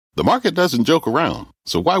The market doesn't joke around,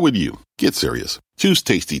 so why would you? Get serious. Choose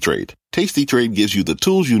Tasty Trade. Tasty Trade gives you the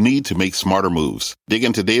tools you need to make smarter moves. Dig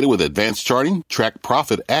into data with advanced charting, track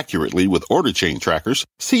profit accurately with order chain trackers,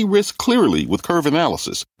 see risk clearly with curve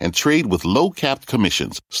analysis, and trade with low-capped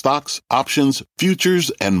commissions, stocks, options,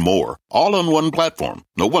 futures, and more. All on one platform.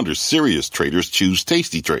 No wonder serious traders choose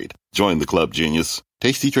Tasty Trade. Join the club, genius.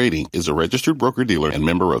 Tasty Trading is a registered broker-dealer and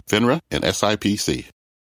member of FINRA and SIPC.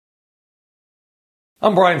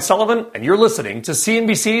 I'm Brian Sullivan, and you're listening to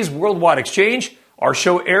CNBC's Worldwide Exchange. Our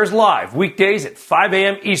show airs live weekdays at 5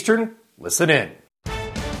 a.m. Eastern. Listen in.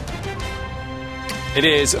 It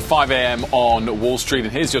is 5 a.m. on Wall Street,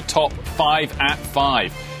 and here's your top 5 at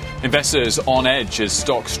 5. Investors on edge as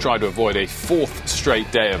stocks try to avoid a fourth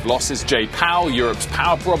straight day of losses. Jay Powell, Europe's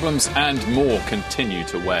power problems, and more continue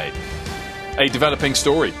to weigh. A developing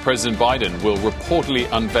story. President Biden will reportedly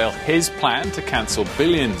unveil his plan to cancel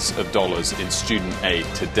billions of dollars in student aid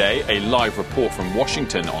today. A live report from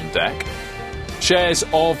Washington on deck. Shares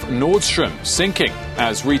of Nordstrom sinking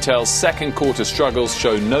as retail's second quarter struggles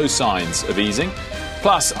show no signs of easing.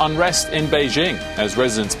 Plus, unrest in Beijing as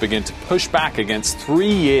residents begin to push back against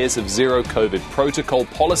 3 years of zero COVID protocol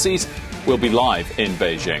policies. Will be live in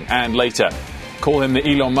Beijing. And later, call him the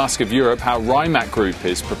Elon Musk of Europe, how Rimac Group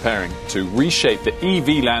is preparing to reshape the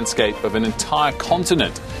EV landscape of an entire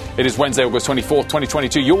continent. It is Wednesday, August 24th,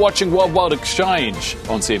 2022. You're watching Worldwide Exchange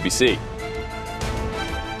on CNBC.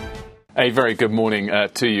 A very good morning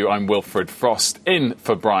to you. I'm Wilfred Frost in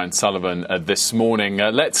for Brian Sullivan this morning.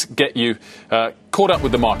 Let's get you caught up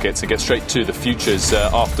with the markets and get straight to the futures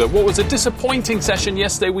after what was a disappointing session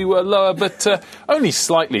yesterday. We were lower, but only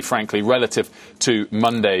slightly, frankly, relative to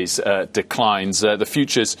Monday's declines. The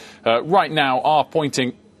futures right now are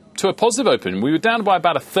pointing to a positive open. We were down by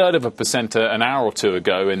about 1/3% an hour or two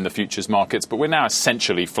ago in the futures markets, but we're now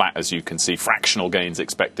essentially flat, as you can see. Fractional gains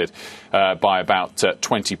expected by about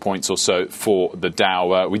 20 points or so for the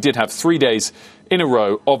Dow. We did have 3 days in a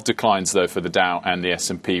row of declines, though, for the Dow and the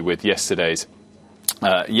S&P, with yesterday's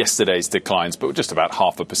declines, but just about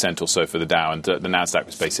 0.5% or so for the Dow, and the Nasdaq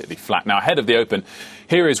was basically flat. Now, ahead of the open,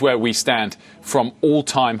 here is where we stand from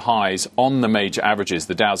all-time highs on the major averages.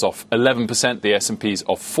 The Dow's off 11%, the S&P's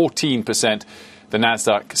off 14%, the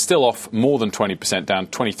Nasdaq still off more than 20%, down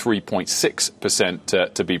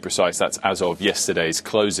 23.6% to be precise. That's as of yesterday's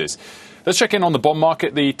closes. Let's check in on the bond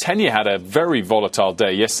market. The 10-year had a very volatile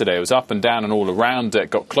day yesterday. It was up and down and all around. It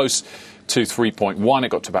got close to 3.1. It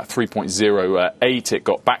got to about 3.08. It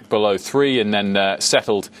got back below 3 and then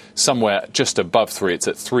settled somewhere just above 3. It's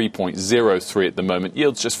at 3.03 at the moment.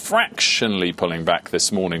 Yields just fractionally pulling back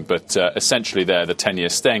this morning, but essentially there, the 10-year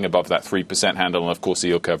staying above that 3% handle, and of course the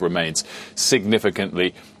yield curve remains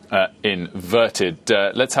significantly inverted.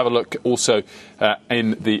 Let's have a look also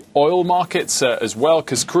in the oil markets as well,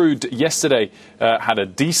 because crude yesterday had a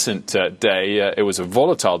decent day. It was a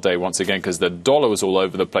volatile day once again because the dollar was all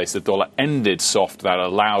over the place. The dollar ended soft. That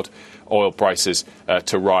allowed oil prices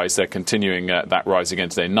to rise. They're continuing that rise again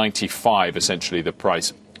today. 95 essentially the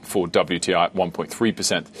price for WTI at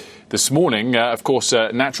 1.3% this morning. Of course,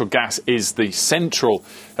 natural gas is the central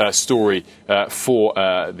story for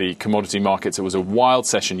the commodity markets. It was a wild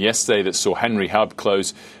session yesterday that saw Henry Hub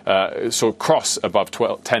cross above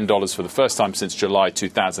 $10 for the first time since July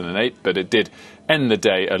 2008, but it did end the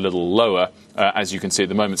day a little lower. As you can see at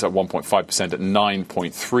the moment, it's at 1.5% at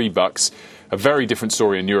 $9.3. A very different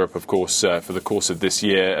story in Europe, of course, for the course of this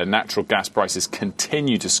year. Natural gas prices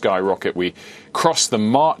continue to skyrocket. We crossed the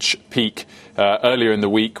March peak earlier in the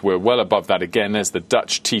week. We're well above that again. There's the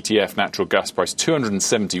Dutch TTF natural gas price,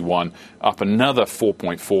 271, up another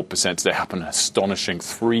 4.4% today, up an astonishing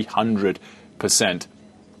 300%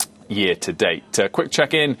 year to date. Quick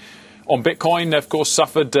check-in on Bitcoin, of course,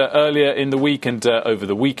 suffered earlier in the week and over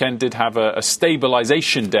the weekend, did have a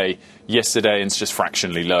stabilization day yesterday, and it's just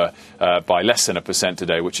fractionally lower by less than 1%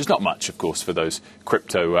 today, which is not much, of course, for those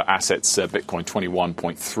crypto assets. Bitcoin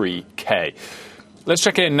 21.3K. Let's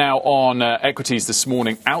check in now on equities this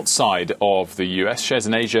morning outside of the US. Shares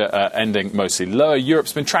in Asia ending mostly lower.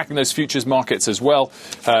 Europe's been tracking those futures markets as well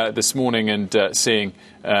this morning and seeing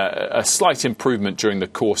a slight improvement during the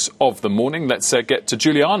course of the morning. Let's get to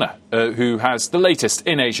Juliana, who has the latest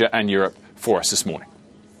in Asia and Europe for us this morning.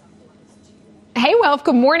 Hey, Wilf.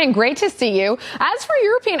 Good morning. Great to see you. As for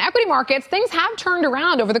European equity markets, things have turned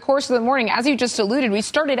around over the course of the morning. As you just alluded, we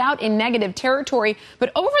started out in negative territory,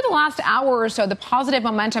 but over the last hour or so, the positive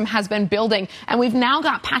momentum has been building, and we've now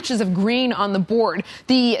got patches of green on the board.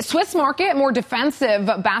 The Swiss market, more defensive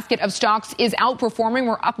basket of stocks, is outperforming.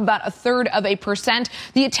 We're up about 0.33%.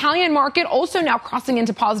 The Italian market also now crossing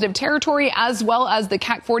into positive territory, as well as the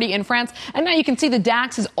CAC 40 in France. And now you can see the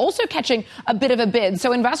DAX is also catching a bit of a bid.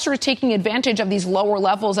 So investors taking advantage of these lower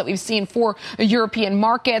levels that we've seen for European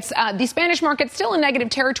markets. The Spanish market still in negative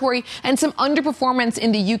territory, and some underperformance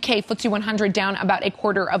in the UK FTSE 100 down about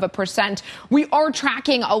 0.25%. We are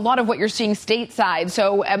tracking a lot of what you're seeing stateside.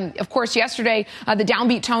 So, of course, yesterday, the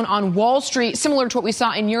downbeat tone on Wall Street, similar to what we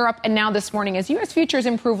saw in Europe. And now this morning, as U.S. futures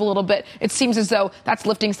improve a little bit, it seems as though that's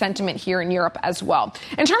lifting sentiment here in Europe as well.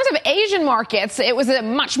 In terms of Asian markets, it was a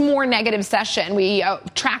much more negative session. We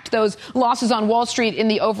tracked those losses on Wall Street in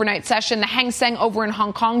the overnight session. The Hang Seng over in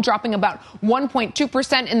Hong Kong dropping about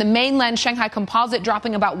 1.2%. In the mainland, Shanghai Composite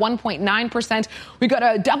dropping about 1.9%. We got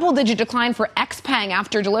a double-digit decline for XPeng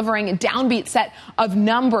after delivering a downbeat set of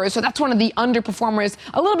numbers. So that's one of the underperformers.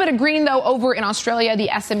 A little bit of green, though, over in Australia. The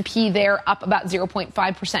S&P there up about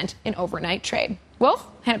 0.5% in overnight trade. Wilf,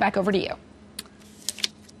 hand it back over to you.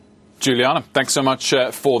 Juliana, thanks so much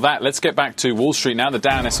for that. Let's get back to Wall Street now. The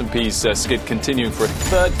Dow and S&P's skid continuing for a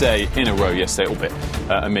third day in a row yesterday, albeit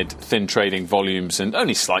amid thin trading volumes and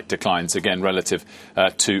only slight declines, again, relative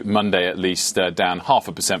to Monday at least, down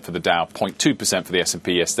 0.5% for the Dow, 0.2% for the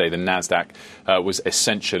S&P yesterday. The Nasdaq was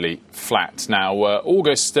essentially flat. Now,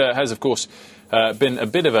 August has, of course, been a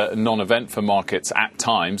bit of a non-event for markets at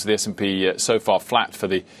times. The S&P so far flat for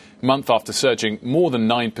the month after surging more than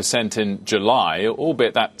 9% in July,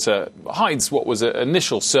 albeit that hides what was an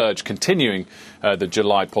initial surge continuing the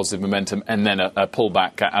July positive momentum and then a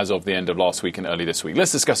pullback as of the end of last week and early this week.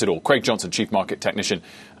 Let's discuss it all. Craig Johnson, Chief Market Technician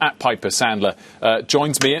at Piper Sandler,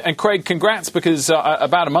 joins me. And Craig, congrats, because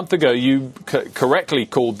about a month ago you correctly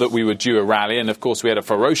called that we were due a rally. And of course we had a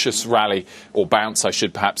ferocious rally, or bounce I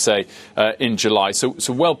should perhaps say, in July. So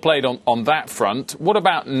well played on that front. What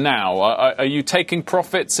about now? Are you taking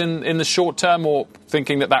profits in the short term, or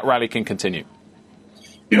thinking that rally can continue?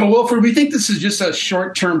 You know, Wilfred, we think this is just a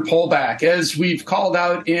short-term pullback. As we've called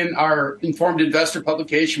out in our Informed Investor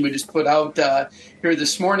publication we just put out here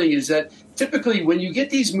this morning, is that typically when you get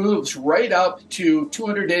these moves right up to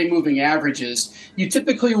 200-day moving averages, you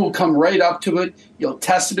typically will come right up to it. You'll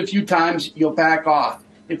test it a few times. You'll back off.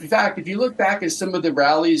 In fact, if you look back at some of the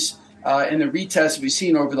rallies and the retests we've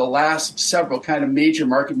seen over the last several kind of major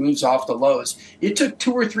market moves off the lows, it took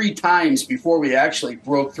 2 or 3 times before we actually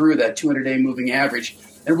broke through that 200-day moving average.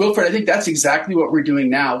 And Wilfred, I think that's exactly what we're doing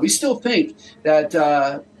now. We still think that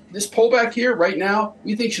this pullback here right now,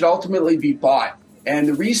 we think should ultimately be bought. And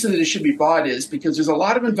the reason that it should be bought is because there's a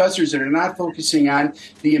lot of investors that are not focusing on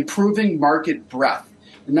the improving market breadth.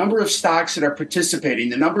 The number of stocks that are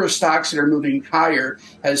participating, the number of stocks that are moving higher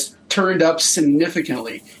has turned up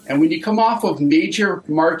significantly. And when you come off of major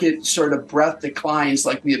market sort of breadth declines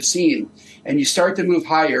like we have seen, and you start to move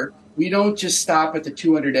higher, we don't just stop at the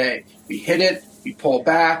 200-day. We hit it, we pull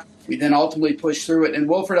back, we then ultimately push through it. And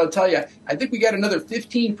Wilfred, I'll tell you, I think we got another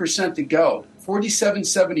 15% to go.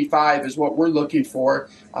 47.75 is what we're looking for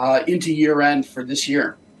into year end for this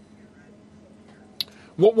year.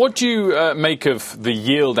 What do you make of the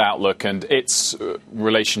yield outlook and its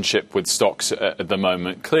relationship with stocks at the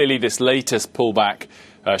moment? Clearly, this latest pullback,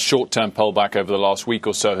 short-term pullback over the last week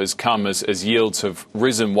or so has come as yields have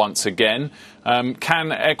risen once again.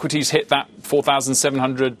 Can equities hit that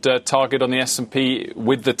 4,700 target on the S&P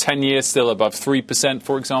with the 10-year still above 3%,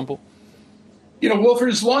 for example? You know,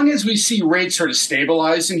 Wilfred, as long as we see rates sort of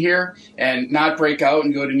stabilize in here and not break out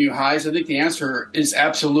and go to new highs, I think the answer is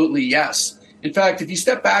absolutely yes. In fact, if you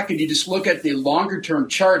step back and you just look at the longer-term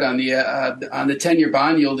chart on the 10-year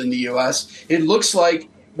bond yield in the U.S., it looks like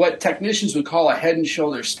what technicians would call a head and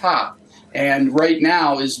shoulders top. And right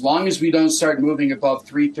now, as long as we don't start moving above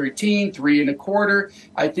 3.13, 3.25,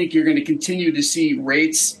 I think you're going to continue to see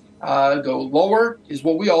rates go lower, is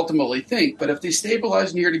what we ultimately think. But if they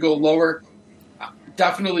stabilize near to go lower,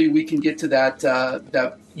 definitely we can get to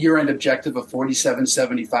that year-end objective of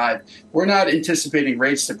 47.75. We're not anticipating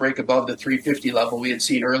rates to break above the 350 level we had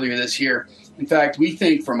seen earlier this year. In fact, we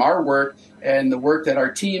think from our work and the work that our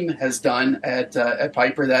team has done at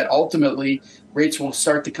Piper that ultimately rates will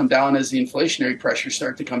start to come down as the inflationary pressures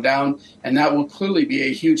start to come down, and that will clearly be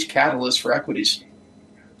a huge catalyst for equities.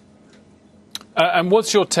 And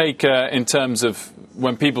what's your take in terms of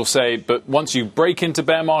when people say, but once you break into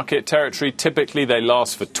bear market territory, typically they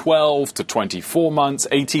last for 12 to 24 months,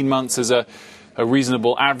 18 months as a a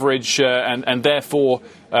reasonable average and therefore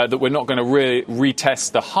that we're not going to really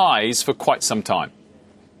retest the highs for quite some time?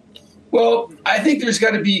 Well, I think there's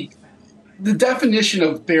got to be the definition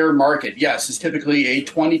of bear market, yes, is typically a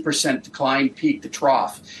 20% decline peak to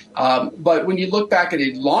trough. But when you look back at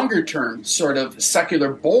a longer term sort of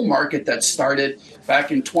secular bull market that started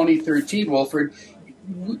back in 2013, Wilfred,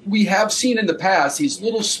 we have seen in the past these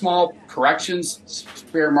little small corrections,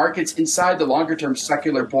 bear markets inside the longer term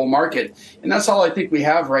secular bull market. And that's all I think we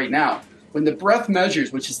have right now. When the breadth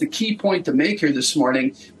measures, which is the key point to make here this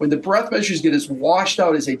morning, when the breadth measures get as washed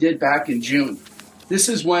out as they did back in June, this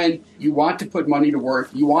is when you want to put money to work.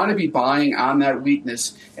 You want to be buying on that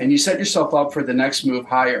weakness, and you set yourself up for the next move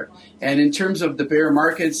higher. And in terms of the bear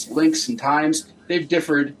markets, links and times, they've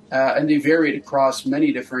differed and they varied across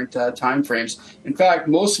many different time frames. In fact,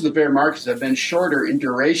 most of the bear markets have been shorter in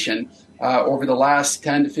duration over the last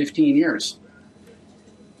 10 to 15 years.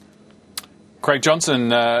 Craig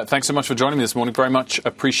Johnson, thanks so much for joining me this morning. Very much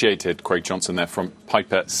appreciated. Craig Johnson there from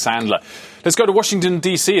Piper Sandler. Let's go to Washington,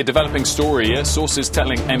 D.C., a developing story here. Sources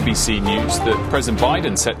telling NBC News that President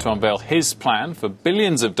Biden set to unveil his plan for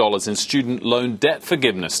billions of dollars in student loan debt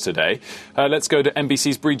forgiveness today. Let's go to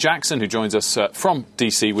NBC's Bree Jackson, who joins us from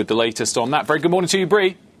D.C. with the latest on that. Very good morning to you,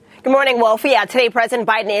 Bree. Good morning, Wolf. Yeah, today President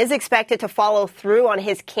Biden is expected to follow through on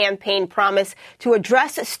his campaign promise to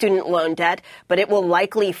address student loan debt, but it will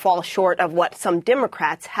likely fall short of what some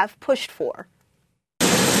Democrats have pushed for.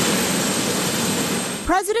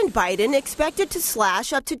 President Biden expected to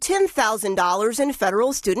slash up to $10,000 in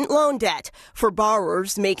federal student loan debt for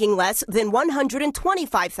borrowers making less than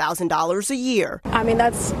 $125,000 a year. I mean,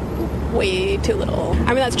 that's way too little. I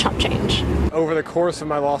mean, that's chump change. Over the course of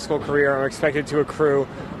my law school career, I'm expected to accrue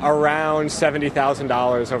around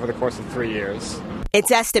 $70,000 over the course of 3 years.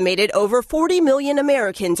 It's estimated over 40 million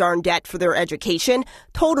Americans are in debt for their education,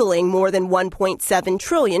 totaling more than $1.7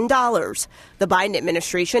 trillion. The Biden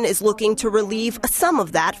administration is looking to relieve some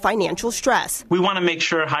of that financial stress. We want to make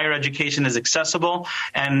sure higher education is accessible,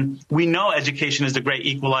 and we know education is the great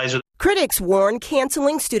equalizer. Critics warn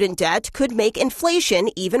canceling student debt could make inflation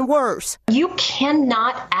even worse. You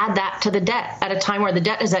cannot add that to the debt at a time where the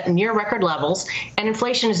debt is at near record levels and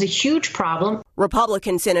inflation is a huge problem.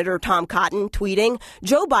 Republican Senator Tom Cotton tweeting,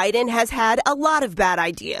 Joe Biden has had a lot of bad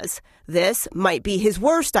ideas. This might be his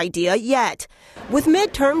worst idea yet. With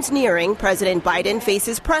midterms nearing, President Biden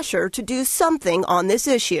faces pressure to do something on this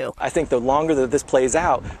issue. I think the longer that this plays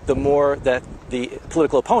out, the more that the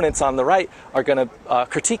political opponents on the right are going to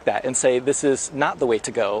critique that and say this is not the way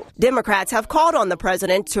to go. Democrats have called on the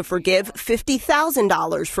president to forgive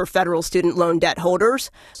 $50,000 for federal student loan debt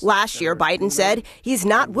holders. Last year, Biden said he's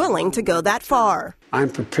not willing to go that far. I'm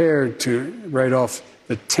prepared to write off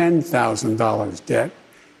the $10,000 debt,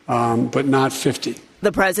 but not 50.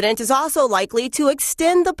 The president is also likely to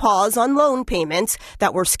extend the pause on loan payments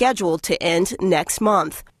that were scheduled to end next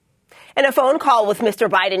month. In a phone call with Mr.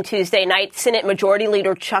 Biden Tuesday night, Senate Majority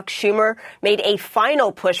Leader Chuck Schumer made a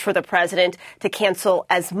final push for the president to cancel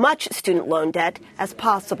as much student loan debt as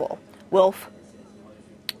possible. Wilf?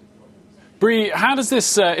 Bree, how does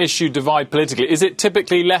this issue divide politically? Is it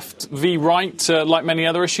typically left v right like many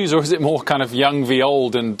other issues, or is it more kind of young v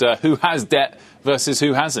old and who has debt versus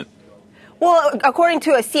who hasn't? Well, according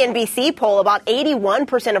to a CNBC poll, about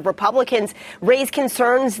 81% of Republicans raise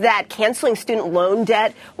concerns that canceling student loan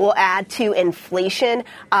debt will add to inflation,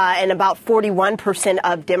 and about 41%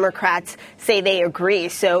 of Democrats say they agree.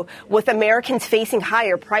 So with Americans facing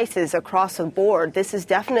higher prices across the board, this is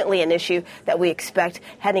definitely an issue that we expect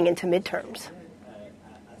heading into midterms.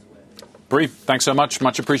 Bree, thanks so much.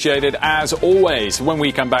 Much appreciated. As always, when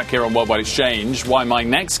we come back here on Worldwide Exchange, why my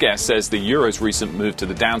next guest says the euro's recent move to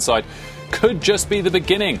the downside could just be the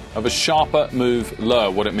beginning of a sharper move lower,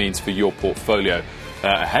 what it means for your portfolio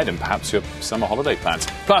ahead and perhaps your summer holiday plans.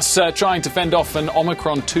 Plus, trying to fend off an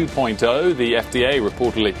Omicron 2.0, the FDA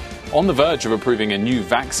reportedly on the verge of approving a new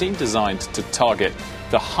vaccine designed to target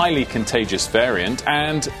the highly contagious variant.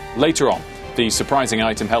 And later on, the surprising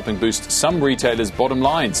item helping boost some retailers' bottom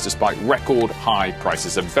lines despite record high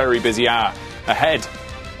prices. A very busy hour ahead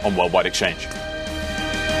on Worldwide Exchange.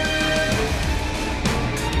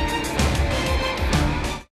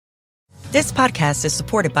 This podcast is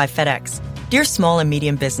supported by FedEx. Dear small and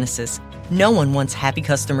medium businesses, no one wants happy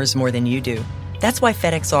customers more than you do. That's why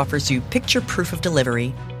FedEx offers you picture proof of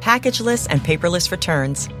delivery, packageless and paperless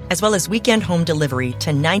returns, as well as weekend home delivery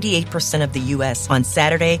to 98% of the U.S. on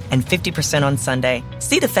Saturday and 50% on Sunday.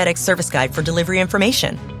 See the FedEx service guide for delivery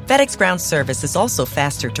information. FedEx Ground service is also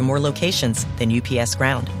faster to more locations than UPS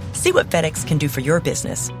Ground. See what FedEx can do for your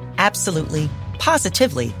business. Absolutely,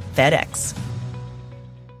 positively FedEx.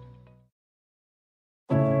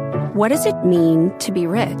 What does it mean to be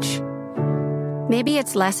rich? Maybe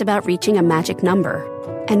it's less about reaching a magic number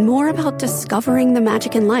and more about discovering the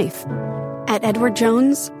magic in life. At Edward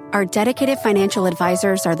Jones, our dedicated financial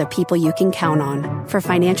advisors are the people you can count on for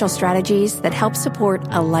financial strategies that help support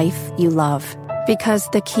a life you love. Because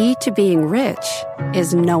the key to being rich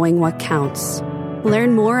is knowing what counts.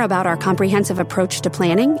 Learn more about our comprehensive approach to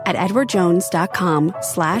planning at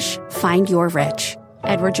edwardjones.com/findyourrich.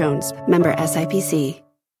 Edward Jones, member SIPC.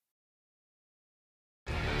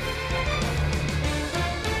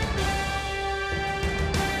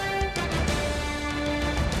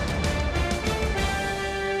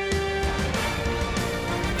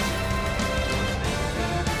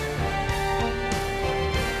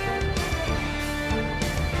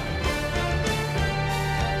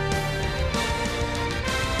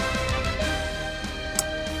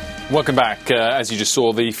 Welcome back. As you just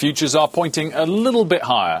saw, the futures are pointing a little bit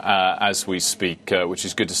higher as we speak, which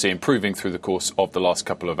is good to see, improving through the course of the last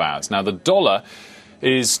couple of hours. Now, the dollar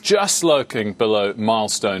is just lurking below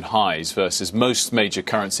milestone highs versus most major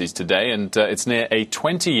currencies today, and it's near a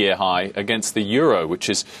 20-year high against the euro, which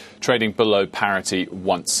is trading below parity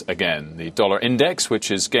once again. The dollar index, which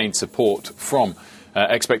has gained support from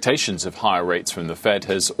expectations of higher rates from the Fed,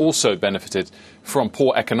 has also benefited from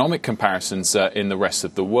poor economic comparisons in the rest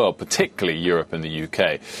of the world, particularly Europe and the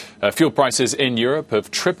UK. Fuel prices in Europe have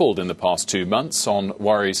tripled in the past 2 months on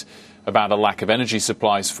worries about a lack of energy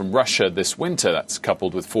supplies from Russia this winter. That's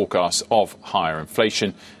coupled with forecasts of higher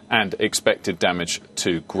inflation and expected damage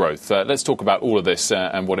to growth. Let's talk about all of this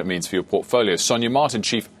and what it means for your portfolio. Sonia Martin,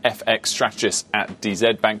 Chief FX Strategist at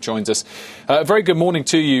DZ Bank, joins us. Very good morning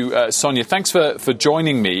to you, Sonia. Thanks for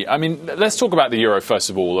joining me. I mean, let's talk about the euro first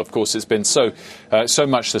of all. Of course, it's been so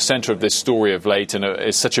much the centre of this story of late, and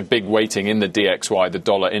it's such a big weighting in the DXY, the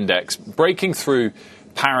dollar index. Breaking through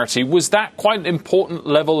parity, was that quite an important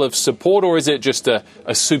level of support, or is it just a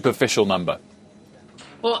superficial number?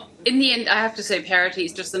 Well, in the end, I have to say parity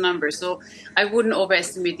is just a number, so I wouldn't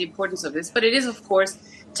overestimate the importance of this. But it is, of course,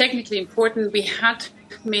 technically important. We had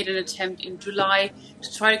made an attempt in July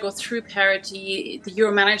to try to go through parity. The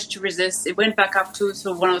euro managed to resist. It went back up to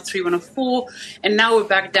 103, 104, and now we're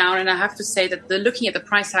back down. And I have to say that looking at the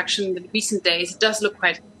price action in the recent days, it does look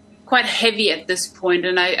quite heavy at this point,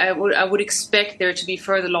 and I would expect there to be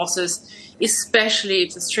further losses, especially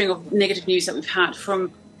if the string of negative news that we've had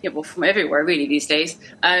from everywhere really these days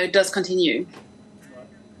does continue.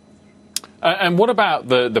 And what about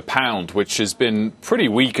the pound, which has been pretty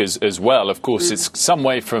weak as well? Of course, it's some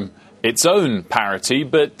way from its own parity,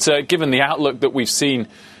 but given the outlook that we've seen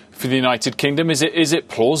for the United Kingdom, is it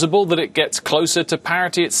plausible that it gets closer to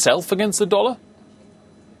parity itself against the dollar?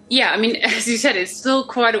 Yeah, I mean, as you said, it's still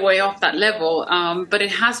quite a way off that level, but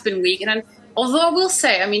it has been weak. And although I will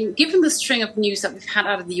say, I mean, given the string of news that we've had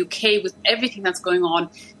out of the UK with everything that's going on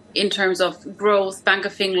in terms of growth, Bank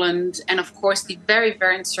of England, and of course the very,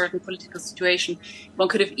 very uncertain political situation, one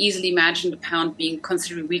could have easily imagined the pound being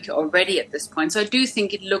considerably weaker already at this point. So I do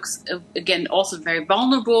think it looks, again, also very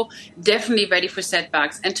vulnerable, definitely ready for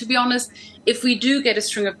setbacks. And to be honest, if we do get a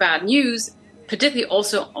string of bad news, particularly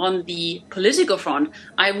also on the political front,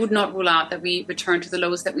 I would not rule out that we return to the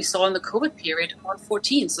lows that we saw in the COVID period on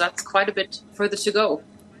 14. So that's quite a bit further to go.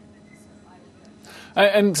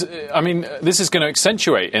 And, I mean, this is going to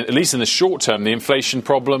accentuate, at least in the short term, the inflation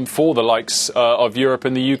problem for the likes of Europe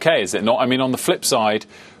and the UK, is it not? I mean, on the flip side,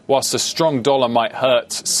 whilst a strong dollar might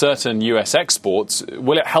hurt certain US exports,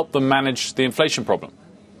 will it help them manage the inflation problem?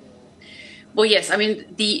 Well, yes. I mean,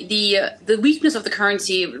 the weakness of the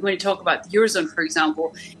currency, when you talk about the Eurozone, for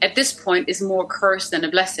example, at this point is more a curse than a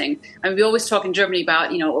blessing. I mean, we always talk in Germany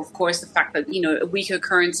about, of course, the fact that, a weaker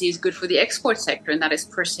currency is good for the export sector, and that is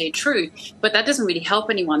per se true. But that doesn't really help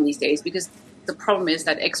anyone these days, because the problem is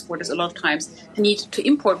that exporters a lot of times need to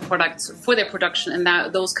import products for their production, and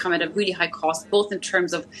that those come at a really high cost, both in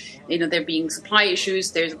terms of, there being supply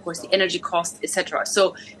issues, there's of course the energy cost, etc.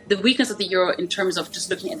 So the weakness of the euro in terms of just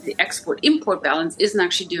looking at the export-import balance isn't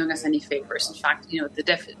actually doing us any favors. In fact,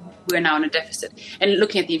 we're now in a deficit. And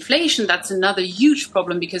looking at the inflation, that's another huge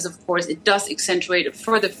problem, because of course it does accentuate or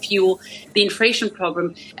further fuel the inflation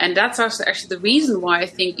problem. And that's also actually the reason why I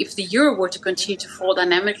think if the euro were to continue to fall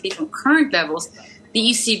dynamically from current levels, the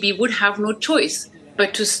ECB would have no choice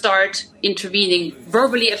but to start intervening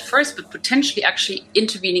verbally at first, but potentially actually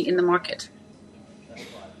intervening in the market.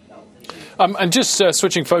 And just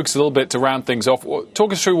switching focus a little bit to round things off,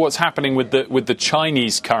 talk us through what's happening with the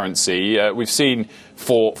Chinese currency. We've seen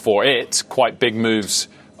for it quite big moves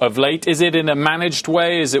of late. Is it in a managed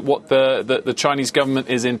way? Is it what the Chinese government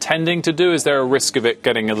is intending to do? Is there a risk of it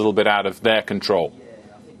getting a little bit out of their control?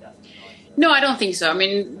 No, I don't think so. I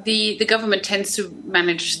mean, the government tends to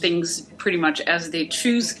manage things pretty much as they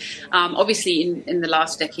choose. Obviously, in the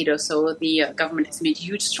last decade or so, the government has made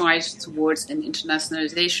huge strides towards an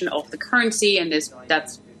internationalization of the currency, and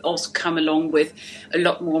that's also come along with a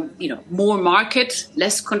lot more, more market,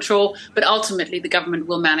 less control. But ultimately, the government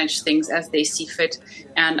will manage things as they see fit.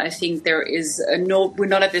 And I think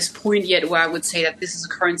we're not at this point yet where I would say that this is a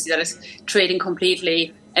currency that is trading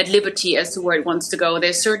completely at liberty as to where it wants to go.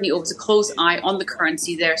 There's certainly always a close eye on the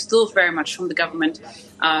currency. They're still very much from the government.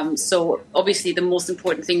 So obviously the most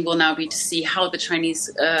important thing will now be to see how the Chinese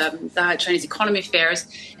economy fares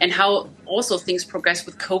and how also things progress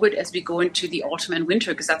with COVID as we go into the autumn and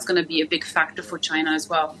winter, because that's going to be a big factor for China as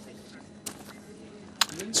well.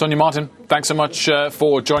 Sonia Martin, thanks so much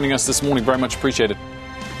for joining us this morning. Very much appreciated.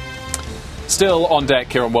 Still on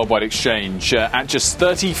deck here on Worldwide Exchange. At just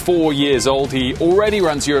 34 years old, he already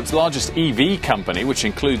runs Europe's largest EV company, which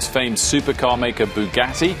includes famed supercar maker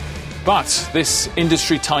Bugatti. But this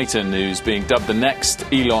industry titan, who's being dubbed the next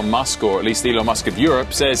Elon Musk, or at least Elon Musk of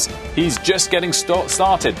Europe, says he's just getting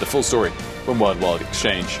started. The full story from Worldwide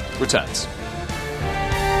Exchange returns.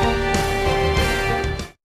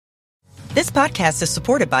 This podcast is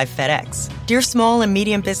supported by FedEx. Dear small and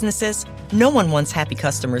medium businesses, no one wants happy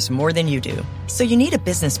customers more than you do. So you need a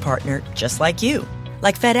business partner just like you.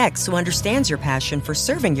 Like FedEx, who understands your passion for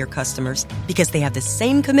serving your customers because they have the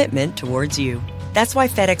same commitment towards you. That's why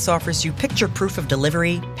FedEx offers you picture proof of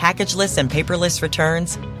delivery, packageless and paperless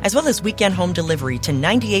returns, as well as weekend home delivery to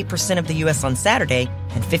 98% of the U.S. on Saturday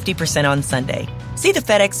and 50% on Sunday. See the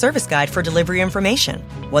FedEx service guide for delivery information.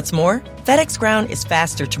 What's more, FedEx Ground is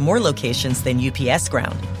faster to more locations than UPS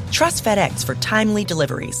Ground. Trust FedEx for timely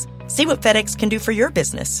deliveries. See what FedEx can do for your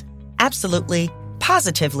business. Absolutely,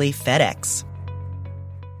 positively FedEx.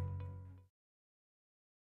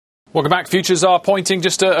 Welcome back. Futures are pointing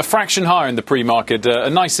just a fraction higher in the pre-market, a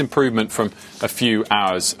nice improvement from a few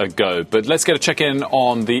hours ago. But let's get a check-in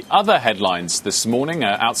on the other headlines this morning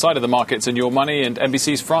outside of the markets and your money. And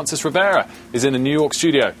NBC's Francis Rivera is in the New York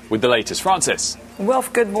studio with the latest. Francis.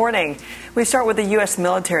 Wilf, good morning. We start with the U.S.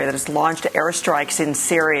 military that has launched airstrikes in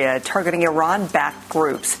Syria, targeting Iran-backed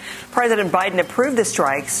groups. President Biden approved the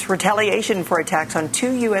strikes, retaliation for attacks on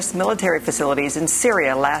 2 U.S. military facilities in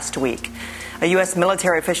Syria last week. A U.S.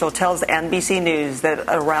 military official tells NBC News that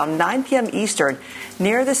around 9 p.m. Eastern,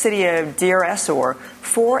 near the city of Deir ez-Zor,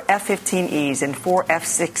 4 F-15Es and 4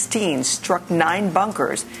 F-16s struck 9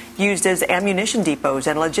 bunkers used as ammunition depots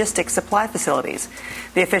and logistics supply facilities.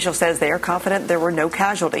 The official says they are confident there were no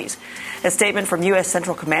casualties. A statement from U.S.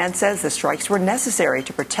 Central Command says the strikes were necessary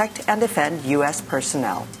to protect and defend U.S.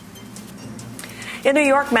 personnel. In New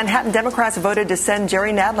York, Manhattan Democrats voted to send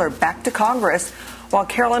Jerry Nadler back to Congress, while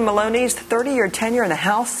Carolyn Maloney's 30-year tenure in the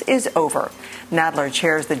House is over. Nadler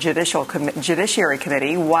chairs the Judiciary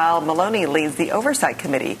Committee, while Maloney leads the Oversight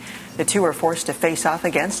Committee. The two were forced to face off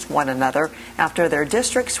against one another after their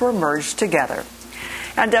districts were merged together.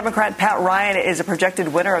 And Democrat Pat Ryan is a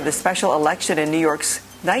projected winner of the special election in New York's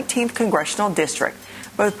 19th congressional district.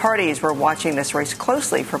 Both parties were watching this race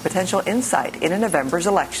closely for potential insight in November's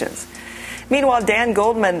elections. Meanwhile, Dan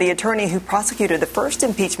Goldman, the attorney who prosecuted the first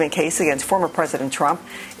impeachment case against former President Trump,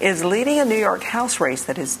 is leading a New York House race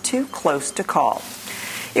that is too close to call.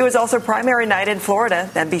 It was also primary night in Florida.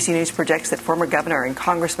 NBC News projects that former Governor and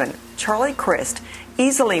Congressman Charlie Crist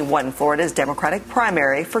easily won Florida's Democratic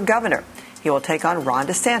primary for governor. He will take on Ron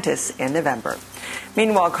DeSantis in November.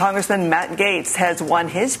 Meanwhile, Congressman Matt Gaetz has won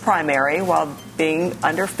his primary while being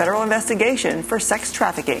under federal investigation for sex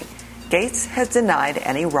trafficking. Gaetz has denied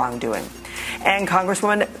any wrongdoing. And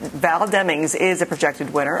Congresswoman Val Demings is a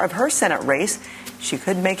projected winner of her Senate race. She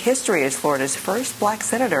could make history as Florida's first black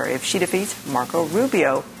senator if she defeats Marco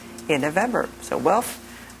Rubio in November. So, Wilf,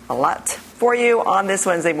 a lot for you on this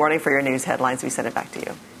Wednesday morning for your news headlines. We send it back to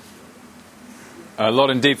you. A lot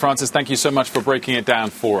indeed, Francis. Thank you so much for breaking it down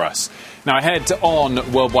for us. Now, ahead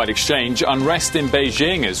on Worldwide Exchange, unrest in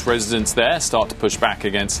Beijing as residents there start to push back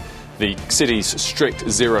against the city's strict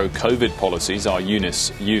zero COVID policies. Our Eunice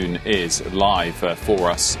Yoon is live for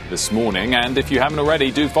us this morning. And if you haven't already,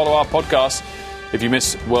 do follow our podcast. If you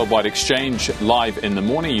miss Worldwide Exchange live in the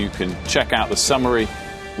morning, you can check out the summary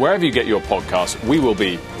wherever you get your podcast. We will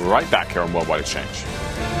be right back here on Worldwide Exchange.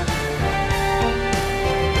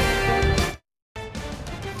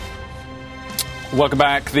 Welcome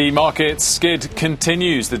back. The market skid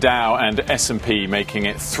continues. The Dow and S&P making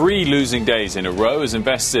it 3 losing days in a row as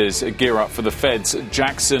investors gear up for the Fed's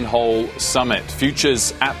Jackson Hole Summit.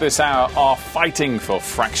 Futures at this hour are fighting for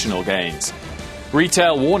fractional gains.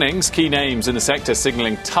 Retail warnings, key names in the sector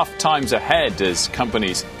signaling tough times ahead as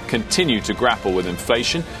companies continue to grapple with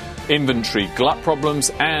inflation, inventory glut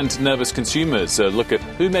problems, and nervous consumers. Look at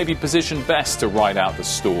who may be positioned best to ride out the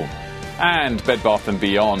storm. And Bed Bath &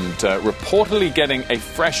 Beyond reportedly getting a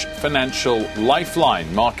fresh financial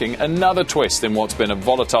lifeline, marking another twist in what's been a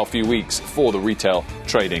volatile few weeks for the retail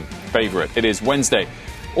trading favourite. It is Wednesday,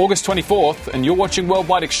 August 24th, and you're watching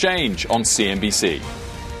Worldwide Exchange on CNBC.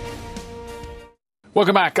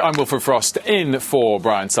 Welcome back. I'm Wilfred Frost in for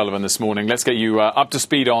Brian Sullivan this morning. Let's get you up to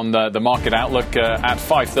speed on the market outlook at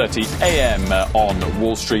 5:30 a.m. on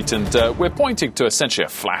Wall Street. And we're pointing to essentially a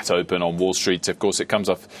flat open on Wall Street. Of course, it comes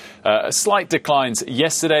off slight declines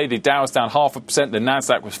yesterday. The Dow was down 0.5%. The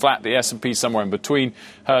Nasdaq was flat. The S&P somewhere in between.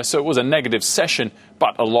 So it was a negative session,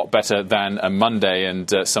 but a lot better than a Monday and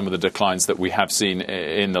some of the declines that we have seen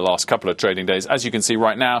in the last couple of trading days. As you can see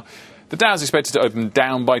right now, the Dow is expected to open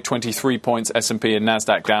down by 23 points, S&P and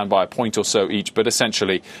Nasdaq down by a point or so each, but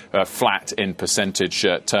essentially flat in percentage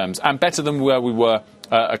terms, and better than where we were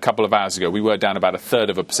a couple of hours ago. We were down about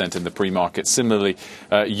 1/3% in the pre-market. Similarly,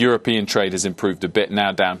 European trade has improved a bit,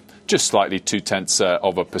 now down just slightly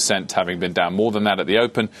 0.2%, having been down more than that at the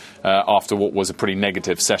open after what was a pretty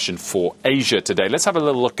negative session for Asia today. Let's have a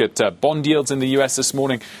little look at bond yields in the US this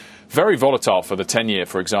morning. Very volatile for the 10-year,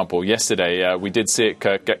 for example. Yesterday, we did see it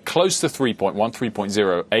get close to 3.1,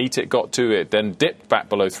 3.08 it got to. It then dipped back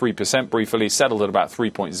below 3% briefly, settled at about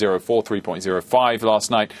 3.04, 3.05 last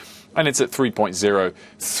night, and it's at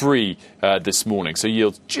 3.03 this morning. So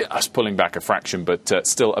yields just pulling back a fraction, but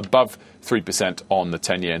still above 3% on the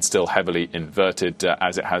 10-year and still heavily inverted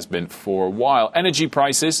as it has been for a while. Energy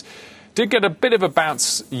prices did get a bit of a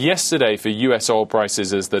bounce yesterday for US oil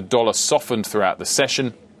prices as the dollar softened throughout the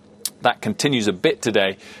session. That continues a bit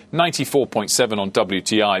today, 94.7 on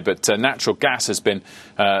WTI, but natural gas has been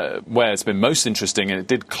where it's been most interesting, and it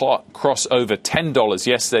did cross over $10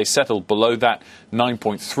 yesterday, settled below that,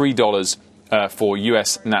 $9.3 for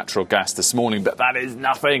US natural gas this morning, but that is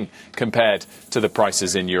nothing compared to the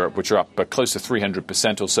prices in Europe, which are up close to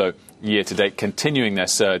 300% or so year to date, continuing their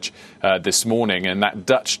surge this morning. And that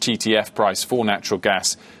Dutch TTF price for natural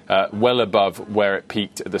gas well above where it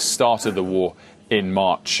peaked at the start of the war in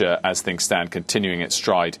March, as things stand, continuing its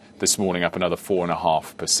stride this morning, up another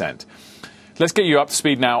 4.5%. Let's get you up to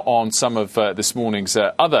speed now on some of this morning's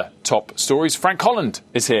other top stories. Frank Holland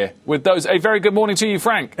is here with those. A very good morning to you,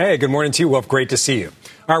 Frank. Hey, good morning to you, Wolf. Great to see you.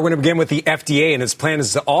 All right, we're going to begin with the FDA, and its plan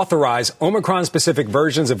is to authorize Omicron-specific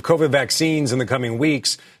versions of COVID vaccines in the coming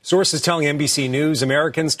weeks. Sources telling NBC News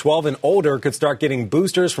Americans 12 and older could start getting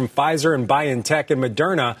boosters from Pfizer and BioNTech and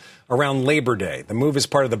Moderna around Labor Day. The move is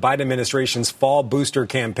part of the Biden administration's fall booster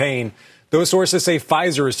campaign. Those sources say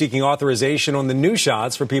Pfizer is seeking authorization on the new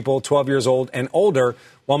shots for people 12 years old and older,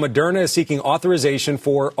 while Moderna is seeking authorization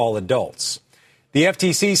for all adults. The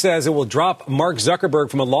FTC says it will drop Mark Zuckerberg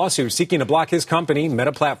from a lawsuit seeking to block his company,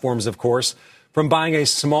 Meta Platforms, of course, from buying a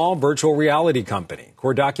small virtual reality company.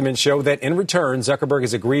 Court documents show that in return, Zuckerberg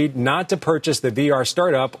has agreed not to purchase the VR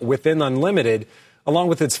startup Within Unlimited, along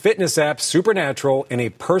with its fitness app Supernatural, in a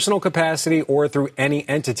personal capacity or through any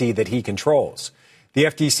entity that he controls. The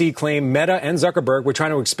FTC claimed Meta and Zuckerberg were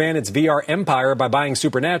trying to expand its VR empire by buying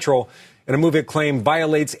Supernatural, in a move it claimed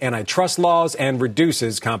violates antitrust laws and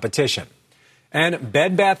reduces competition. And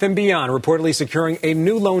Bed Bath & Beyond reportedly securing a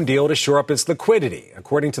new loan deal to shore up its liquidity.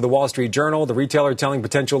 According to the Wall Street Journal, the retailer telling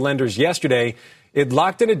potential lenders yesterday it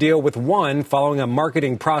locked in a deal with one following a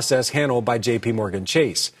marketing process handled by J.P. Morgan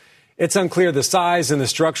Chase. It's unclear the size and the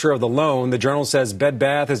structure of the loan. The Journal says Bed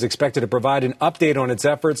Bath is expected to provide an update on its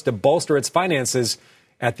efforts to bolster its finances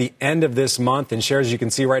at the end of this month. And shares, you can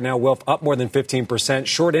see right now, Wilf, up more than 15%.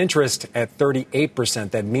 Short interest at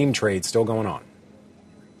 38%. That meme trade still going on.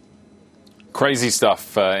 Crazy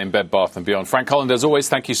stuff in Bed Bath & Beyond. Frank Holland, as always,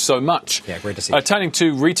 thank you so much. Yeah, great to see you. Turning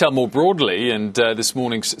to retail more broadly, and this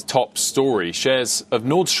morning's top story, shares of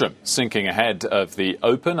Nordstrom sinking ahead of the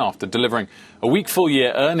open after delivering a weak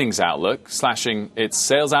full-year earnings outlook, slashing its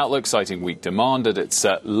sales outlook, citing weak demand at its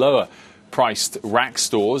lower-priced rack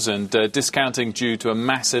stores and discounting due to a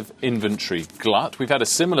massive inventory glut. We've had a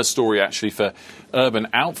similar story, actually, for Urban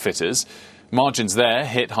Outfitters. Margins there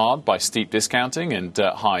hit hard by steep discounting and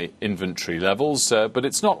high inventory levels, but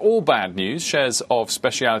it's not all bad news. Shares of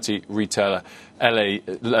specialty retailer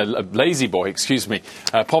La-Z-Boy,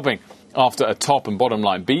 popping after a top and bottom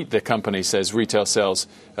line beat. The company says retail sales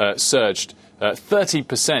surged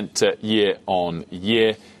 30% year on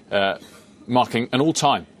year, marking an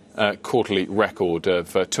all-time quarterly record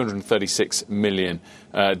of $236 million.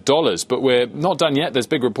 But we're not done yet. There's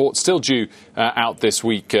big reports still due out this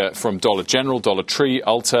week from Dollar General, Dollar Tree,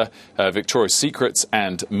 Ulta, Victoria's Secrets,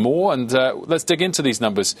 and more. And let's dig into these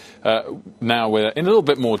numbers now in a little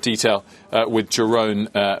bit more detail with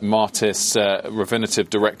Jeroen Martis, Refinitiv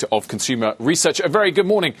Director of Consumer Research. A very good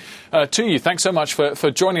morning to you. Thanks so much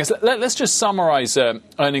for joining us. Let's just summarize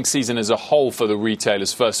earnings season as a whole for the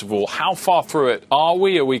retailers, first of all. How far through it are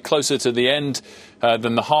we? Are we closer to the end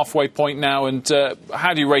than the halfway point now? And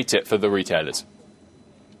how do you rate it for the retailers?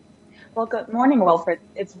 Well, good morning, Wilfred.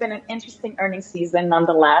 It's been an interesting earnings season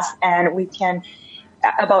nonetheless, and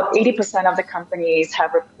about 80% of the companies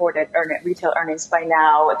have reported retail earnings by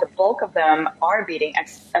now. The bulk of them are beating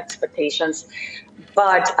expectations,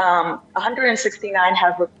 but 169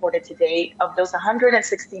 have reported to date. Of those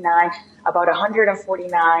 169, about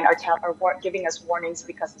 149 are giving us warnings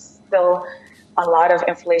because it's still a lot of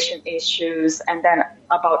inflation issues, and then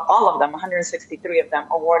about all of them, 163 of them,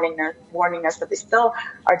 are warning us that they still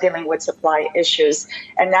are dealing with supply issues.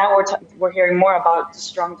 And now we're hearing more about the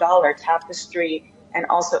strong dollar, Tapestry, and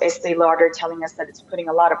also Estée Lauder telling us that it's putting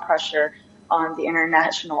a lot of pressure on the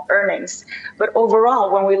international earnings. But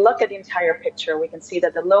overall, when we look at the entire picture, we can see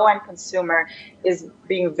that the low-end consumer is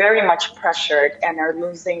being very much pressured and are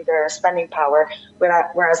losing their spending power,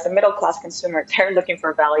 whereas the middle-class consumer, they're looking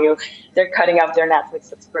for value. They're cutting off their Netflix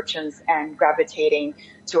subscriptions and gravitating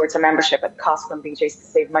towards a membership at Costco and BJ's to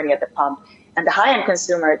save money at the pump. And the high-end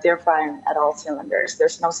consumer, they're firing at all cylinders.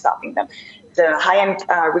 There's no stopping them. The high-end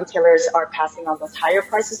retailers are passing on those higher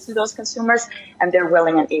prices to those consumers, and they're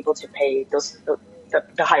willing and able to pay the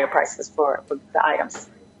higher prices for the items.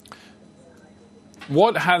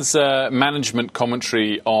 What has management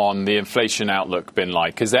commentary on the inflation outlook been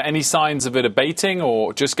like? Is there any signs of it abating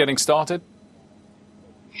or just getting started?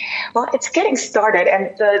 Well, it's getting started,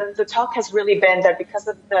 and the talk has really been that because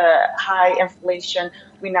of the high inflation,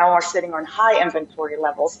 we now are sitting on high inventory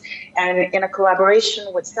levels. And in a collaboration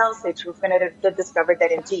with SalesStage, Refinitiv did discover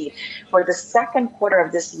that indeed, for the second quarter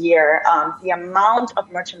of this year, the amount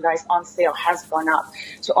of merchandise on sale has gone up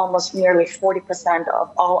to almost nearly 40%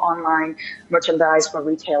 of all online merchandise for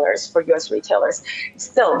retailers, for U.S. retailers.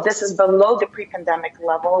 Still, this is below the pre-pandemic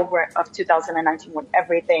level of 2019 when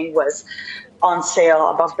everything was on sale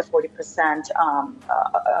above the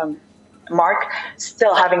 40% mark.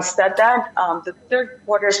 Still, having said that, the third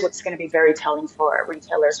quarter is what's going to be very telling for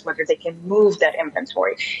retailers, whether they can move that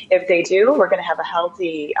inventory. If they do, we're going to have a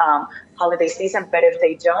healthy holiday season. But if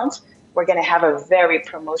they don't, we're going to have a very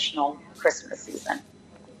promotional Christmas season.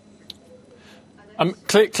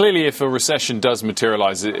 Clearly, if a recession does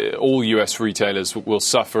materialize, all U.S. retailers will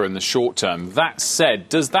suffer in the short term. That said,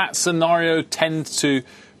 does that scenario tend to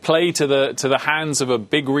play to the hands of a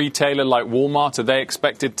big retailer like Walmart? Are they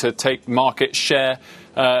expected to take market share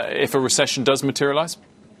if a recession does materialize?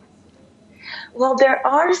 Well, there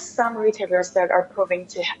are some retailers that are proving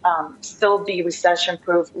to still be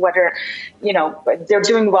recession-proof, whether, they're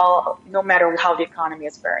doing well no matter how the economy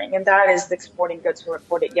is faring. And that is the Sporting Goods who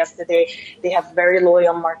reported yesterday. They have very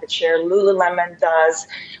loyal market share. Lululemon does.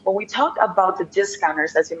 When we talk about the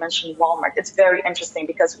discounters, as you mentioned, Walmart, it's very interesting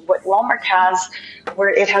because what Walmart has, where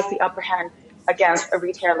it has the upper hand against a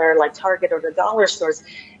retailer like Target or the dollar stores,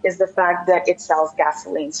 is the fact that it sells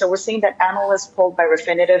gasoline. So we're seeing that analysts polled by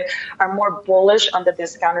Refinitiv are more bullish on the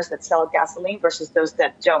discounters that sell gasoline versus those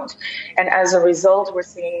that don't. And as a result, we're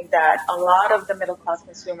seeing that a lot of the middle-class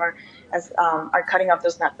consumer are cutting off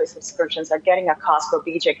those Netflix subscriptions, are getting a Costco,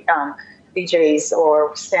 BJ's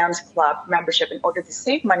or Sam's Club membership in order to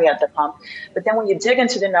save money at the pump. But then when you dig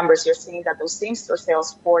into the numbers, you're seeing that those same-store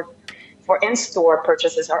sales for in-store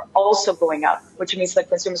purchases are also going up, which means that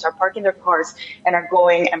consumers are parking their cars and are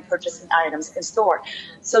going and purchasing items in store.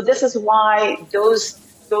 So this is why those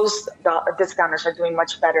discounters are doing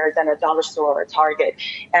much better than a dollar store or a Target.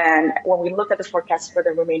 And when we look at the forecast for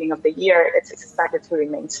the remaining of the year, it's expected to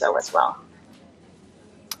remain so as well.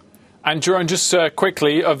 And Jeroen, just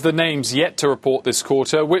quickly, of the names yet to report this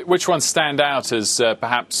quarter, which ones stand out as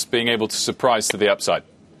perhaps being able to surprise to the upside?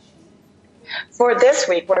 For this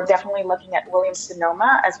week, we're definitely looking at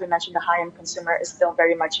Williams-Sonoma. As we mentioned, the high-end consumer is still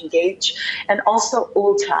very much engaged. And also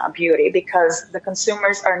Ulta Beauty, because the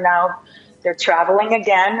consumers are now, they're traveling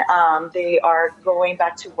again. They are going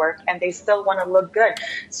back to work, and they still want to look good.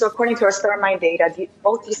 So according to our StoreMind data,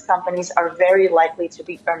 both these companies are very likely to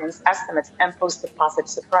beat earnings estimates and post a positive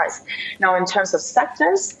surprise. Now, in terms of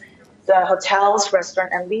sectors, The hotels,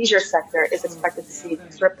 restaurant, and leisure sector is expected to see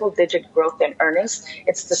triple-digit growth in earnings.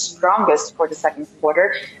 It's the strongest for the second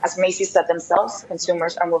quarter. As Macy's said themselves,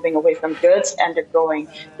 consumers are moving away from goods and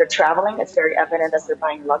they're traveling. It's very evident as they're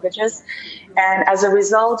buying luggages. And as a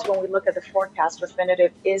result, when we look at the forecast,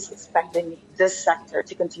 Refinitiv is expecting this sector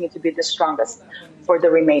to continue to be the strongest for the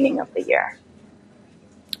remaining of the year.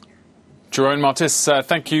 Jeroen Martis,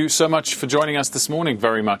 thank you so much for joining us this morning.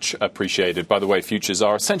 Very much appreciated. By the way, futures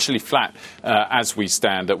are essentially flat as we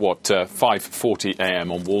stand at, 5:40 a.m.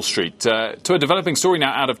 on Wall Street. To a developing story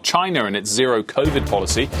now out of China and its zero COVID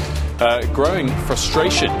policy. Growing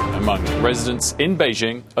frustration among residents in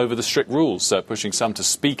Beijing over the strict rules, pushing some to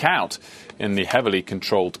speak out in the heavily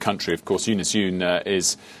controlled country. Of course, Eunice Yoon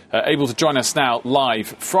is able to join us now live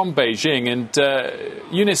from Beijing.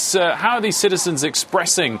 And Eunice, how are these citizens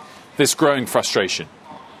expressing this growing frustration?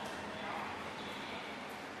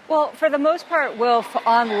 Well, for the most part, Wilf,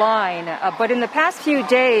 online. But in the past few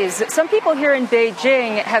days, some people here in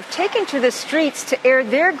Beijing have taken to the streets to air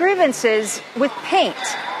their grievances with paint.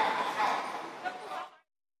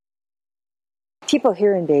 People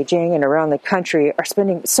here in Beijing and around the country are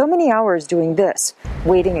spending so many hours doing this,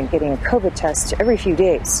 waiting and getting a COVID test every few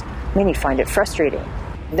days. Many find it frustrating.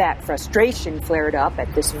 That frustration flared up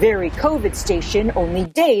at this very COVID station only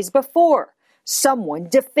days before. Someone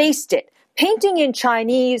defaced it, painting in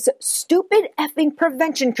Chinese, "Stupid effing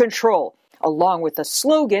prevention control," along with a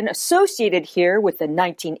slogan associated here with the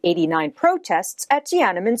 1989 protests at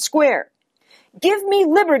Tiananmen Square. "Give me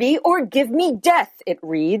liberty or give me death," it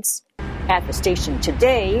reads. At the station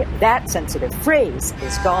today, that sensitive phrase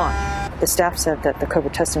is gone. The staff said that the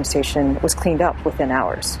COVID testing station was cleaned up within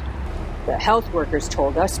hours. The health workers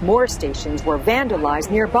told us more stations were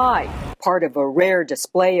vandalized nearby, part of a rare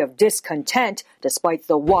display of discontent despite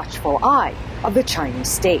the watchful eye of the Chinese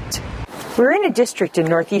state. We're in a district in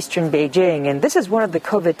northeastern Beijing, and this is one of the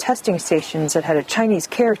COVID testing stations that had a Chinese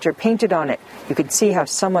character painted on it. You can see how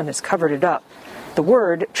someone has covered it up. The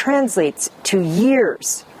word translates to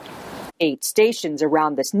years. 8 stations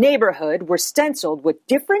around this neighborhood were stenciled with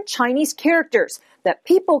different Chinese characters that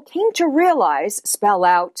people came to realize spell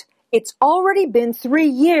out, "It's already been 3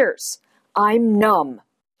 years. I'm numb."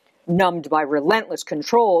 Numbed by relentless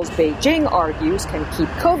controls, Beijing argues can keep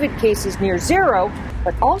COVID cases near zero,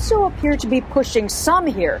 but also appear to be pushing some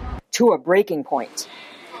here to a breaking point.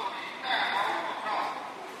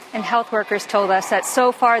 And health workers told us that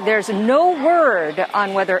so far there's no word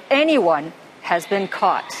on whether anyone has been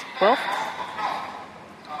caught. Well,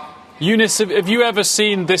 Eunice, have you ever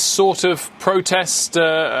seen this sort of protest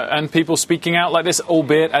and people speaking out like this,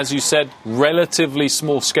 albeit, as you said, relatively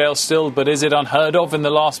small scale still, but is it unheard of in the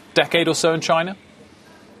last decade or so in China?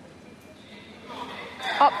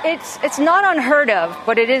 It's not unheard of,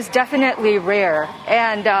 but it is definitely rare.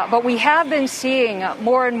 And but we have been seeing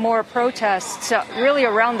more and more protests really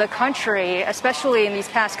around the country, especially in these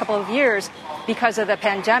past couple of years because of the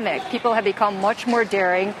pandemic. People have become much more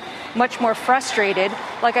daring, much more frustrated.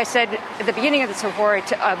 Like I said at the beginning of this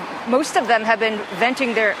report, most of them have been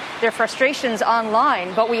venting their frustrations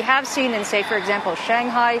online. But we have seen in, say, for example,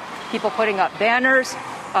 Shanghai, people putting up banners,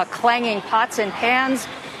 clanging pots and pans,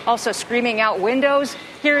 also screaming out windows.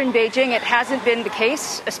 Here in Beijing, it hasn't been the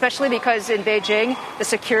case, especially because in Beijing, the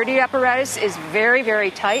security apparatus is very,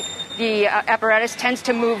 very tight. The apparatus tends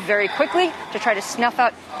to move very quickly to try to snuff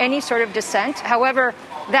out any sort of dissent. However,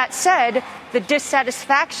 that said, the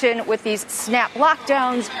dissatisfaction with these snap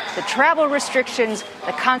lockdowns, the travel restrictions,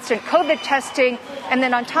 the constant COVID testing, and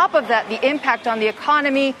then on top of that, the impact on the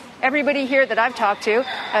economy. Everybody here that I've talked to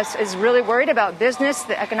is really worried about business,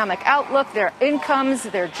 the economic outlook, their incomes,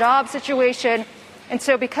 their job situation. And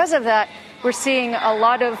so because of that, we're seeing a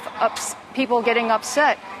lot of people getting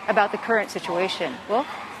upset about the current situation. Will?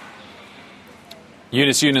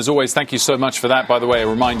 Eunice Yoon, as always, thank you so much for that. By the way, a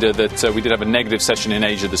reminder that we did have a negative session in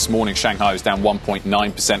Asia this morning. Shanghai was down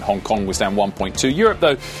 1.9%. Hong Kong was down 1.2%. Europe,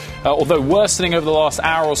 though, although worsening over the last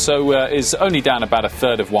hour or so, is only down about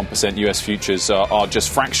 1/3 of 1%. US futures are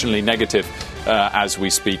just fractionally negative as we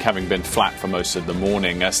speak, having been flat for most of the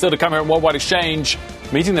morning. Still to come here at Worldwide Exchange,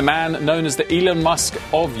 meeting the man known as the Elon Musk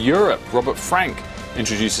of Europe. Robert Frank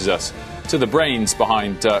introduces us to the brains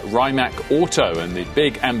behind Rimac Auto and the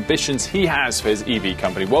big ambitions he has for his EV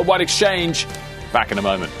company. Worldwide Exchange, back in a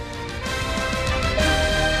moment.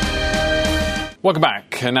 Welcome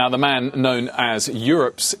back. Now, the man known as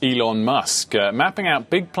Europe's Elon Musk, mapping out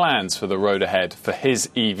big plans for the road ahead for his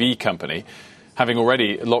EV company. Having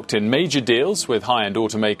already locked in major deals with high-end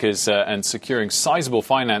automakers and securing sizable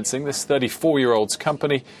financing, this 34-year-old's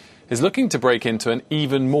company is looking to break into an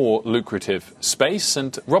even more lucrative space.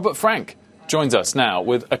 And Robert Frank joins us now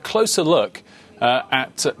with a closer look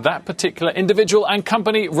at that particular individual and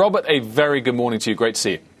company. Robert, a very good morning to you. Great to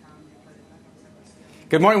see you.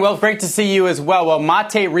 Good morning, Will. Great to see you as well. Well,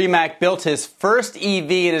 Mate Rimac built his first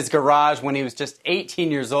EV in his garage when he was just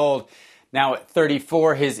 18 years old. Now at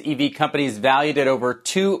 34, his EV company is valued at over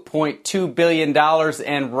 $2.2 billion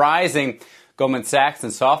and rising. Goldman Sachs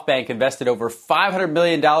and SoftBank invested over $500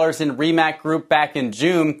 million in Rimac Group back in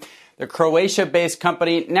June. The Croatia-based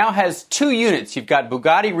company now has two units. You've got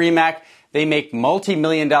Bugatti Rimac. They make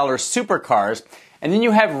multi-million-dollar supercars. And then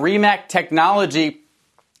you have Rimac Technology.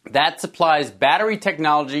 That supplies battery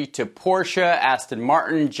technology to Porsche, Aston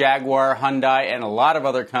Martin, Jaguar, Hyundai, and a lot of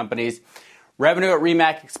other companies. Revenue at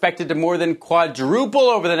Rimac expected to more than quadruple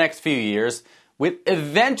over the next few years, with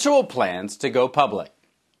eventual plans to go public.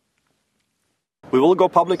 We will go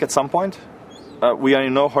public at some point. We are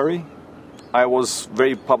in no hurry. I was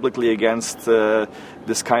very publicly against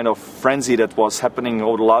this kind of frenzy that was happening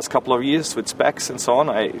over the last couple of years with SPACs and so on.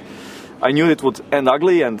 I knew it would end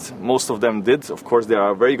ugly, and most of them did. Of course, there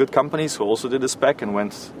are very good companies who also did a SPAC and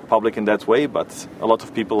went public in that way, but a lot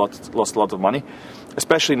of people lost a lot of money,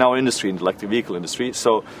 especially in our industry, in the electric vehicle industry.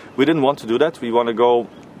 So we didn't want to do that. We want to go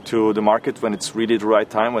to the market when it's really the right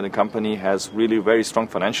time, when the company has really very strong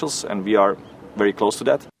financials, and we are very close to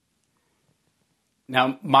that.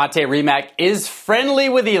 Now, Mate Rimac is friendly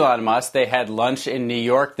with Elon Musk. They had lunch in New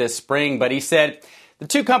York this spring, but he said the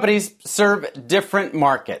two companies serve different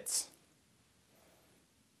markets.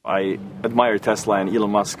 I admire Tesla and Elon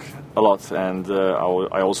Musk a lot, and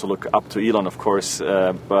I also look up to Elon, of course,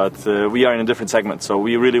 but we are in a different segment, so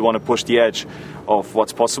we really want to push the edge of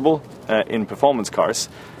what's possible in performance cars,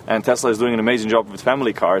 and Tesla is doing an amazing job with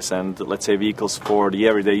family cars and, let's say, vehicles for the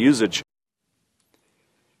everyday usage.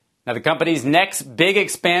 Now, the company's next big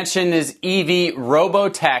expansion is EV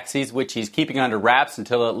robo-taxis, which he's keeping under wraps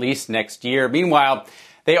until at least next year. Meanwhile,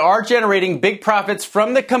 they are generating big profits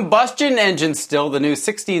from the combustion engine still. The new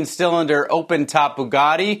 16-cylinder open-top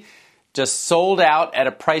Bugatti just sold out at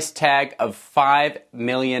a price tag of $5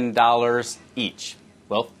 million each.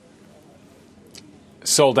 Well,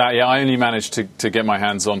 sold out, yeah. I only managed to get my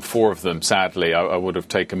hands on 4 of them, sadly. I would have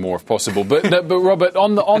taken more if possible. But Robert,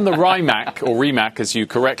 on the Rimac, or Rimac, as you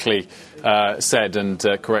correctly said and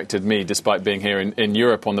corrected me, despite being here in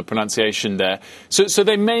Europe on the pronunciation there. So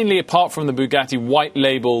they mainly, apart from the Bugatti, white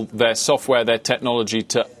label their software, their technology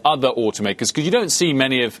to other automakers, because you don't see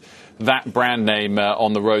many of that brand name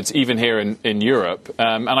on the roads, even here in Europe.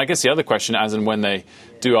 And I guess the other question, as and when they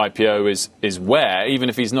do IPO, is where, even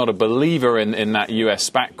if he's not a believer in that US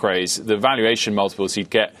SPAC craze, the valuation multiples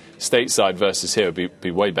he'd get stateside versus here would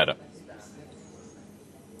be way better.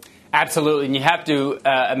 Absolutely. And you have to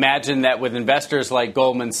imagine that with investors like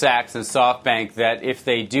Goldman Sachs and SoftBank, that if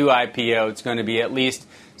they do IPO, it's going to be at least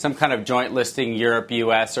some kind of joint listing, Europe,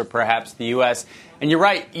 U.S., or perhaps the U.S. And you're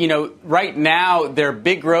right. Right now, their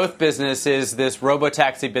big growth business is this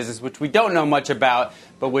robo-taxi business, which we don't know much about,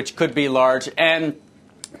 but which could be large. And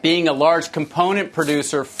being a large component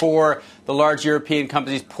producer for the large European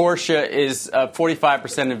companies, Porsche is a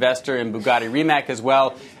 45% investor in Bugatti Rimac, as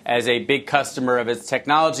well as a big customer of its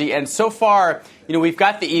technology. And so far, we've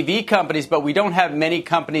got the EV companies, but we don't have many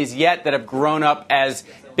companies yet that have grown up as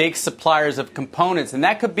big suppliers of components. And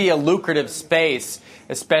that could be a lucrative space,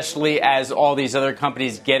 especially as all these other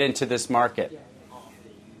companies get into this market.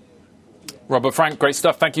 Robert, Frank, great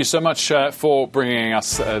stuff. Thank you so much for bringing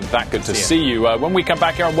us that. Good to see you. When we come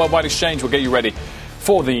back here on Worldwide Exchange, we'll get you ready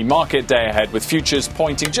for the market day ahead, with futures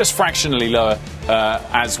pointing just fractionally lower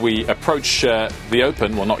as we approach the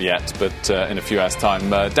open. Well, not yet, but in a few hours' time.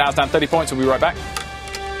 Dow's down 30 points. We'll be right back.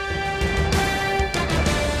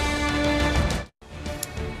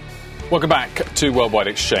 Welcome back to Worldwide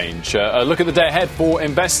Exchange. A look at the day ahead for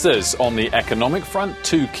investors on the economic front.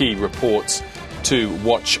 2 key reports to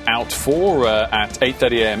watch out for. At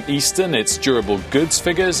 8:30 a.m. Eastern, it's durable goods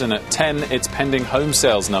figures, and at 10, it's pending home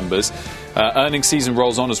sales numbers. Earnings season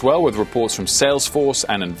rolls on as well, with reports from Salesforce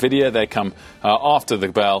and Nvidia. They come after the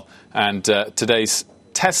bell, and today's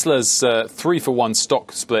Tesla's 3-for-1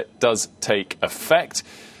 stock split does take effect.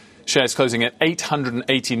 Shares closing at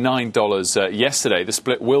 $889 yesterday. The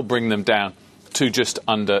split will bring them down to just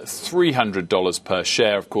under $300 per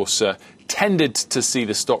share. Of course, tended to see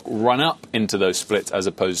the stock run up into those splits as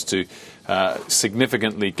opposed to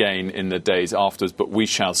significantly gain in the days afterwards. But we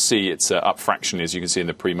shall see. It's up fractionally, as you can see in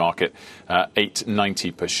the pre-market,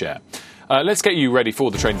 $8.90 per share. Let's get you ready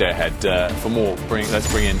for the trade day ahead. For more, let's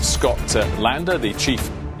bring in Scott Lander, the Chief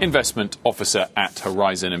Investment Officer at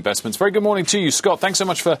Horizon Investments. Very good morning to you, Scott. Thanks so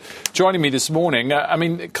much for joining me this morning.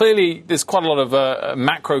 Clearly there's quite a lot of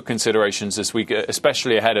macro considerations this week,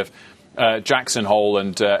 especially ahead of Jackson Hole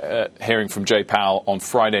and hearing from Jay Powell on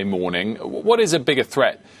Friday morning. What is a bigger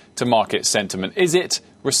threat to market sentiment? Is it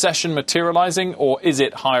recession materializing, or is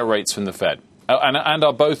it higher rates from the Fed? And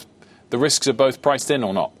are both the risks are both priced in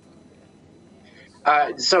or not?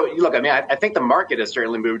 So, look, I mean, I think the market has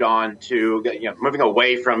certainly moved on to, moving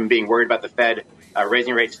away from being worried about the Fed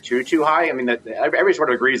raising rates too high. I mean, everybody sort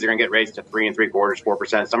of agrees they're going to get raised to 3 3/4%,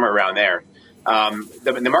 4%, somewhere around there.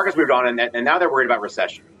 The market's moved on, and now they're worried about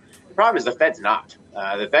recession. The problem is the Fed's not.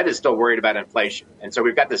 The Fed is still worried about inflation. And so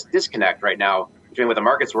we've got this disconnect right now between what the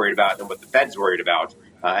market's worried about and what the Fed's worried about.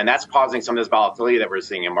 And that's causing some of this volatility that we're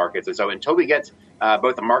seeing in markets. And so until we get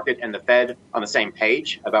both the market and the Fed on the same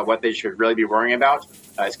page about what they should really be worrying about,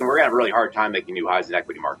 we're going to have a really hard time making new highs in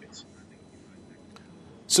equity markets.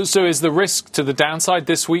 So is the risk to the downside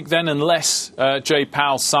this week then, unless Jay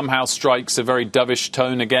Powell somehow strikes a very dovish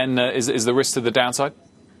tone again, is the risk to the downside?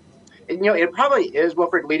 It probably is,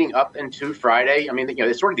 Wilfred, leading up into Friday. I mean,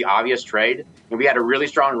 it's sort of the obvious trade. We had a really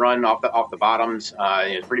strong run off the bottoms,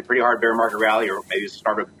 pretty hard bear market rally, or maybe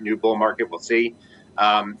start a new bull market. We'll see.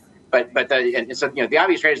 So the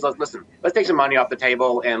obvious trade is let's take some money off the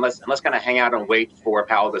table and let's kind of hang out and wait for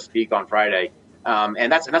Powell to speak on Friday.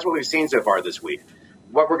 And that's what we've seen so far this week.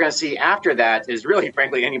 What we're going to see after that is really,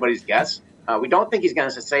 frankly, anybody's guess. We don't think he's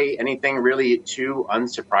going to say anything really too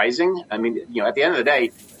unsurprising. I mean, at the end of the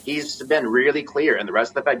day, he's been really clear, and the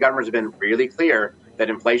rest of the Fed governors have been really clear that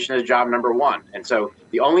inflation is job number one. And so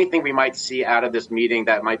the only thing we might see out of this meeting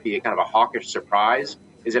that might be a kind of a hawkish surprise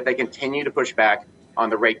is if they continue to push back on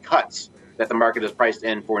the rate cuts that the market has priced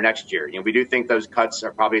in for next year. We do think those cuts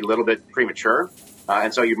are probably a little bit premature.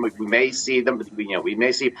 And so we may see them, we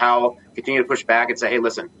may see Powell continue to push back and say, hey,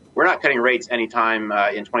 listen, we're not cutting rates anytime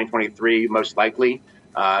in 2023, most likely.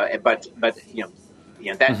 That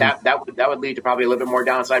would lead to probably a little bit more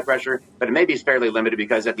downside pressure, but it may be fairly limited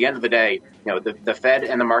because at the end of the day, the Fed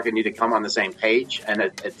and the market need to come on the same page. And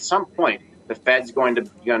at some point, the Fed's going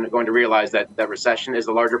to realize that recession is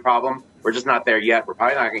the larger problem. We're just not there yet. We're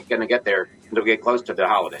probably not going to get there until we get close to the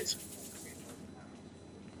holidays.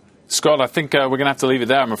 Scott, I think we're going to have to leave it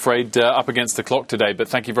there, I'm afraid, up against the clock today. But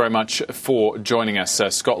thank you very much for joining us,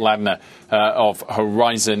 Scott Ladner of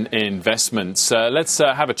Horizon Investments. Let's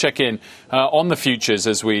have a check-in on the futures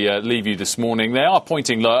as we leave you this morning. They are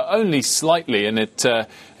pointing lower, only slightly, and it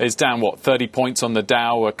is down, 30 points on the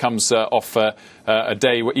Dow. Comes off a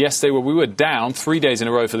day yesterday where we were down 3 days in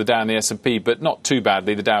a row for the Dow and the S&P, but not too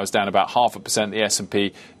badly. The Dow was down about 0.5%, the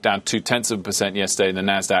S&P down 0.2% yesterday, and the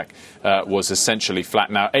Nasdaq was essentially flat.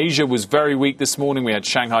 Now, Asia was very weak this morning. We had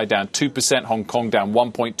Shanghai down 2%, Hong Kong down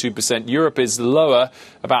 1.2%. Europe is lower,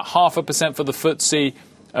 about 0.5% for the FTSE,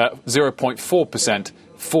 0.4%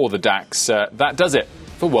 for the DAX. That does it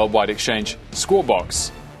for Worldwide Exchange. Squawk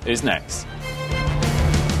Box is next.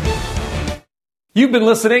 You've been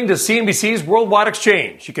listening to CNBC's Worldwide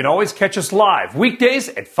Exchange. You can always catch us live weekdays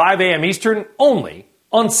at 5 a.m. Eastern, only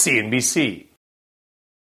on CNBC.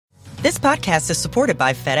 This podcast is supported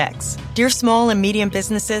by FedEx. Dear small and medium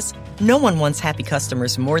businesses, no one wants happy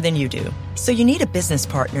customers more than you do. So you need a business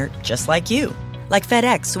partner just like you. Like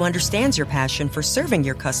FedEx, who understands your passion for serving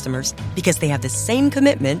your customers because they have the same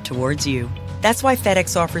commitment towards you. That's why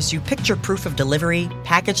FedEx offers you picture proof of delivery,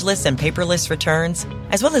 packageless and paperless returns,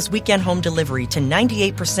 as well as weekend home delivery to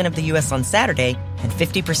 98% of the U.S. on Saturday and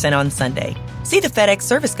 50% on Sunday. See the FedEx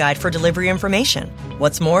service guide for delivery information.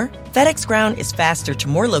 What's more, FedEx Ground is faster to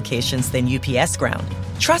more locations than UPS Ground.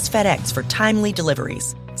 Trust FedEx for timely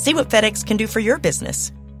deliveries. See what FedEx can do for your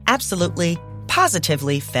business. Absolutely,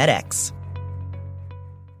 positively FedEx.